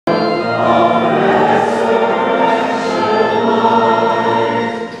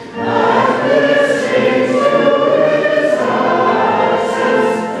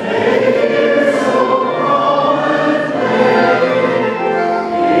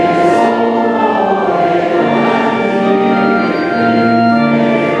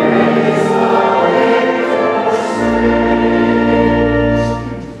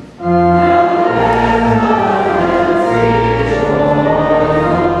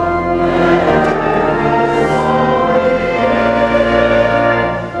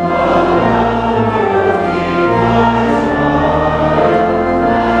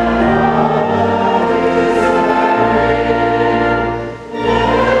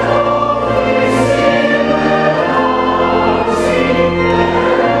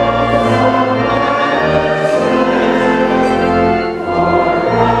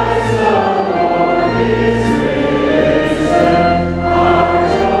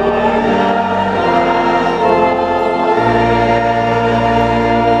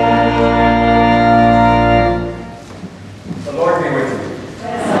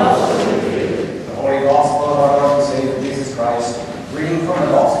reading from the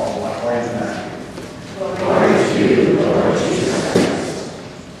Gospel according to Matthew. Glory to you, Lord Jesus.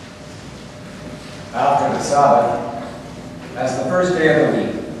 After the Sabbath, as the first day of the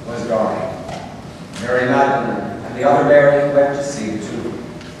week was dawning, Mary Magdalene and the other Mary went to see the tomb.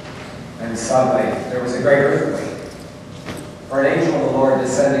 And suddenly there was a great earthquake. For an angel of the Lord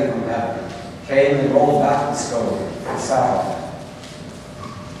descending from heaven came and rolled back the stone and sat on it.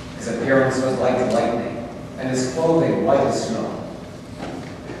 His appearance was like lightning, and his clothing white as snow.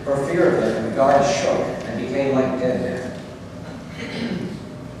 For fear of him, the guards shook and became like dead men.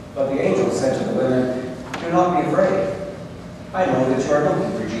 But the angel said to the women, "Do not be afraid. I know that you are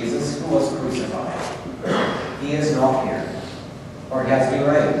looking for Jesus who was crucified. He is not here, for he has been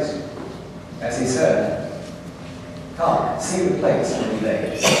raised. As he said, come, see the place where he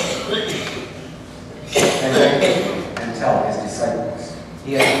lay. And go quickly and tell his disciples,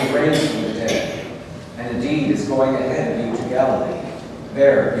 he has been raised from the dead, and indeed is going ahead of you to Galilee.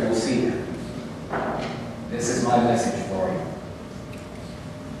 There you will see him. This is my message for you."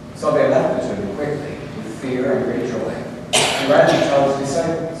 So they left the tomb quickly, with fear and great joy, and ran to tell his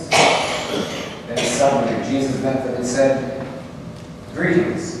disciples. Then suddenly Jesus met them and said,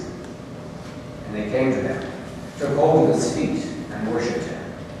 "Greetings." And they came to him, took hold of his feet, and worshipped him.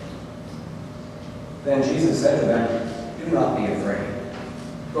 Then Jesus said to them, "Do not be afraid.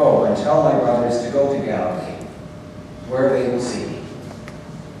 Go and tell my brothers to go to Galilee, where they will see me."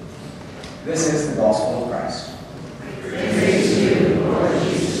 This is the gospel of Christ. Praise to you, Lord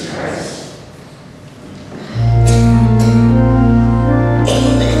Jesus Christ.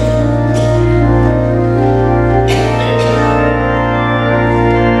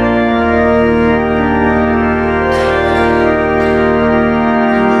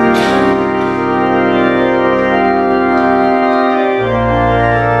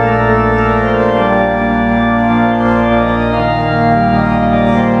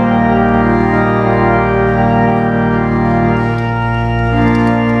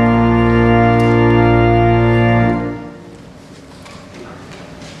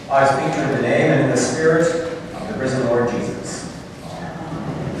 I speak to you in the name and in the spirit of the risen Lord Jesus.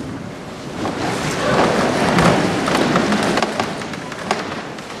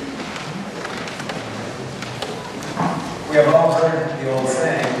 We have all heard the old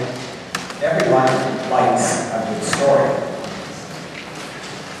saying, everyone likes a good story.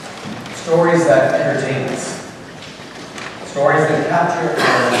 Stories that entertain us. Stories that capture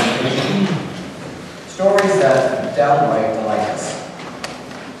our imagination. Stories that downright delight us.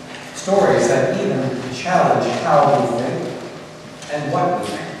 Stories that even challenge how we think and what we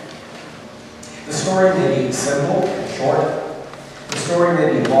think. The story may be simple and short. The story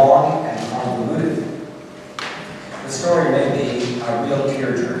may be long and convoluted. The story may be a real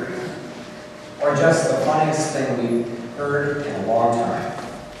tearjerker, or just the funniest thing we've heard in a long time.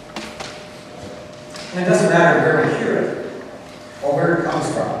 And it doesn't matter where we hear it or where it comes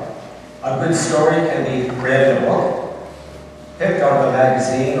from. A good story can be read in a book, picked out of a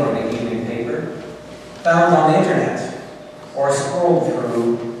magazine or the evening paper, found on the internet, or scrolled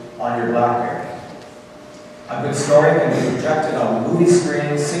through on your BlackBerry. A good story can be projected on the movie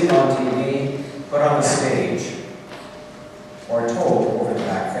screen, seen on TV, put on the stage, or told over the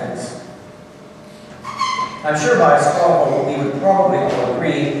back fence. I'm sure by a straw vote we would probably all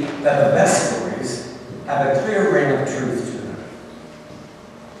agree that the best stories have a clear ring of truth to them.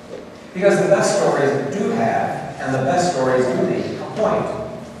 Because the best stories do have, and the best stories do make a point.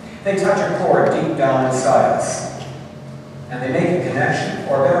 They touch a chord deep down inside us. And they make a connection,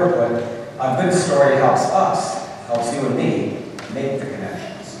 or better put, a good story helps us, helps you and me, make the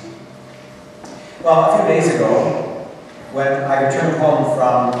connections. Well, a few days ago, when I returned home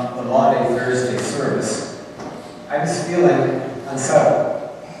from the Maundy-Thursday service, I was feeling unsettled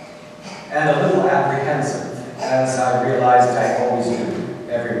and a little apprehensive, as I realized I always do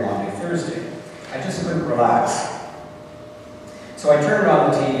every Maundy-Thursday. I just couldn't relax. So I turned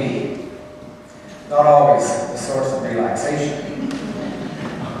on the TV, not always the source of relaxation.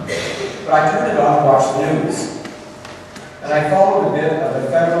 But I turned it on to watch the news. And I followed a bit of the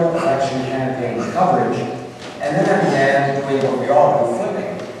federal election campaign coverage, and then I began doing what we all do,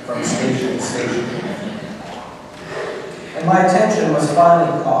 flipping from station to station. And my attention was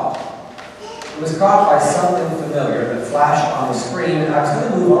finally caught. It was caught by something familiar that flashed on the screen, and I was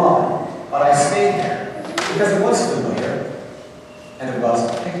going to move on, but I stayed there because it was familiar, and it was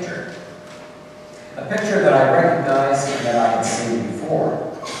a picture. A picture that I recognized and that I had seen before.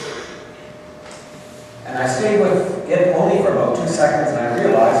 And I stayed with it only for about 2 seconds, and I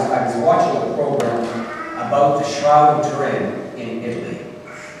realized I was watching a program about the Shroud of Turin in Italy.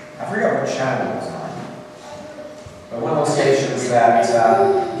 I forgot what channel it was on. But one of those stations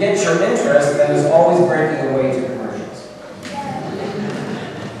that get your interest and is always breaking away to commercials.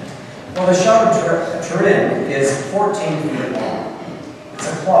 Well, the Shroud of Turin is 14 feet long. It's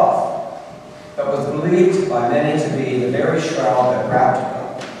a cloth that was believed by many to be the very shroud that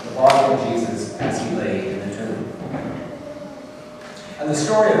wrapped the body of Jesus as he lay in the tomb. And the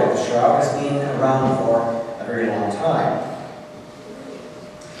story about the shroud has been around for a very long time.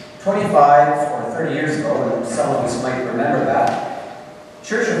 25 or 30 years ago, and some of us might remember that,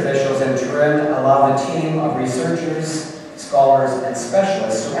 church officials in Turin allowed a team of researchers, scholars, and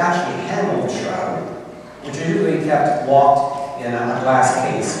specialists to actually handle the shroud, which are usually kept locked in a glass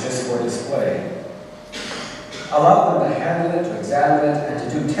case just for display. Allowed them to handle it, to examine it,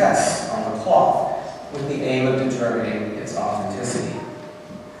 and to do tests on the cloth with the aim of determining its authenticity,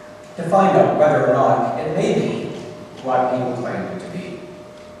 to find out whether or not it may be what people claim it to be.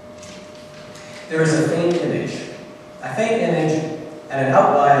 There is a faint image and an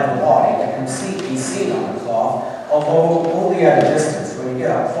outline of the body that can be seen on the cloth, although only at a distance. When you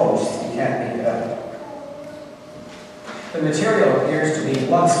get up close, you can't make it out. The material appears to be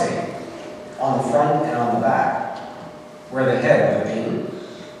bloodstained on the front and on the back, where the head would have been,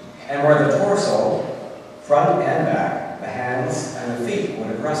 and where the torso, front and back, the hands and the feet would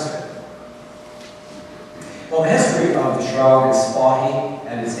have rested. Well, the history of the shroud is spotty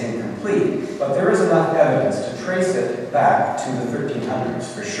and is incomplete, but there is enough evidence to trace it back to the 1300s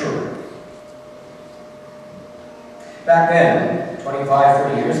for sure. Back then, 25,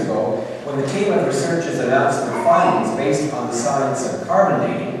 30 years ago, when the team of researchers announced their findings based on the science of carbon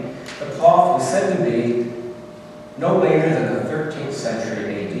dating, the cloth was said to be no later than the 13th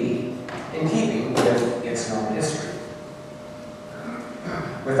century AD, in keeping with its known history.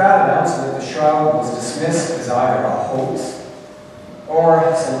 With that announcement, the shroud was dismissed as either a hoax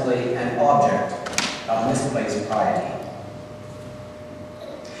or simply an object of misplaced piety.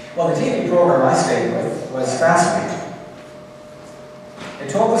 Well, the TV program I stayed with was fascinating. It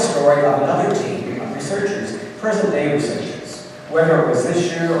told the story of another team of researchers, present-day researchers, whether it was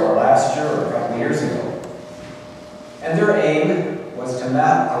this year or last year or a couple years ago. And their aim was to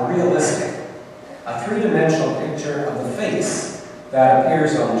map a realistic, a three-dimensional picture of the face that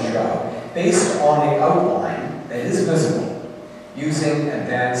appears on the shroud, based on the outline that is visible using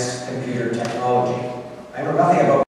advanced computer technology. I know nothing about